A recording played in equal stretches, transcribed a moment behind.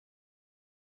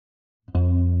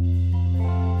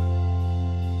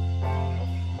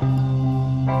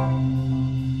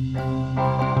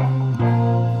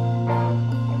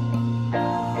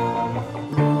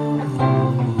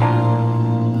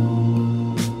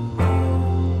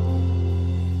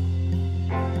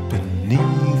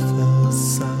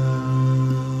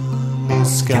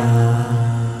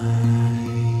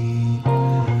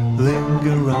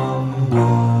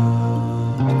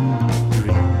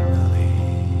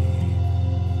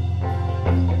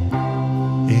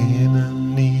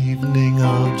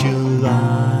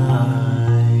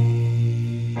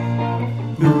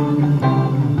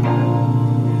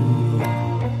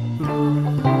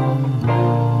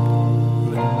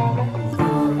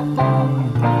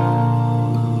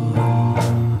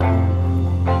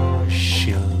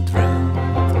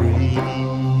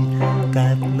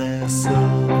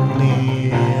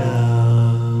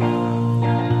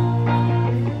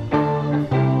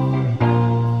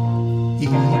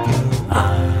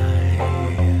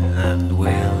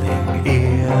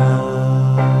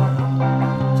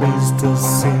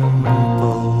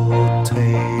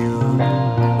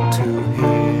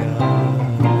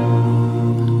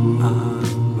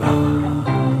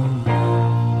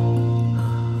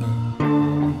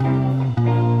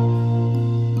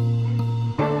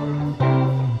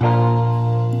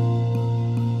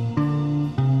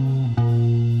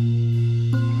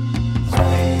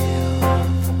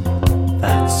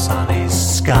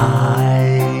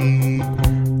sky,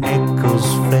 echoes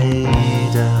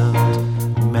fade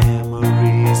and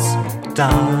memories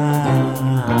die.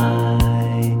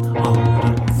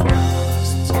 Autumn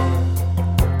frosts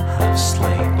have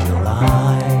slain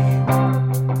July,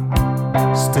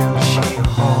 still she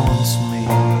haunts me,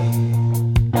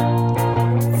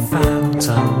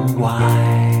 phantomwise,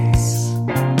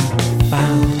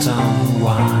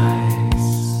 phantomwise.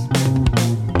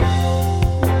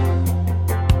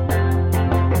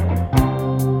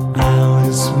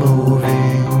 Hours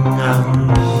moving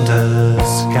under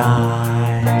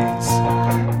skies,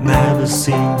 never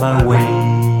seen by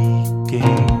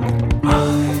waking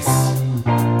eyes.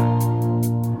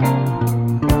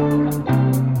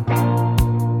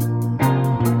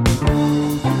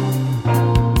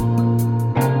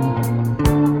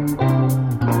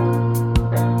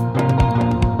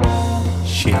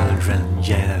 Children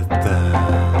yet the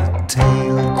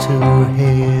tale to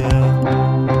hear.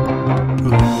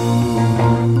 Ooh,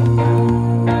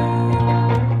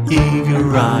 eager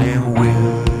eye and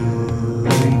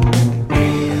willing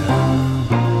ear.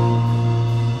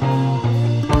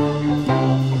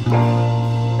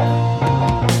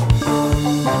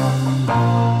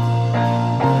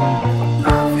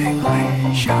 Lovingly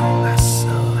show us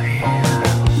so here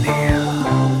and near.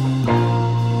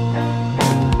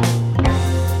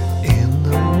 In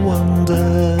the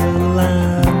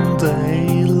Wonderland they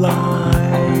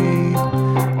lie,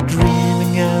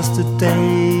 dreaming as the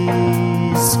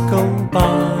days go by,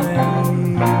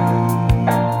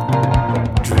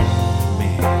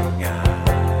 dreaming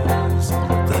as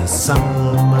the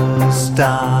summers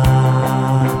die.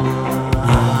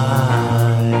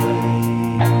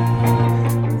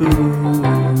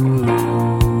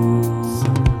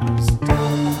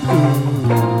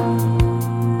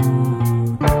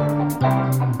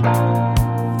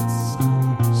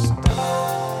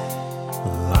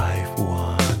 Life,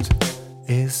 what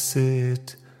is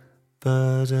it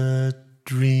but a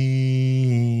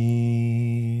dream?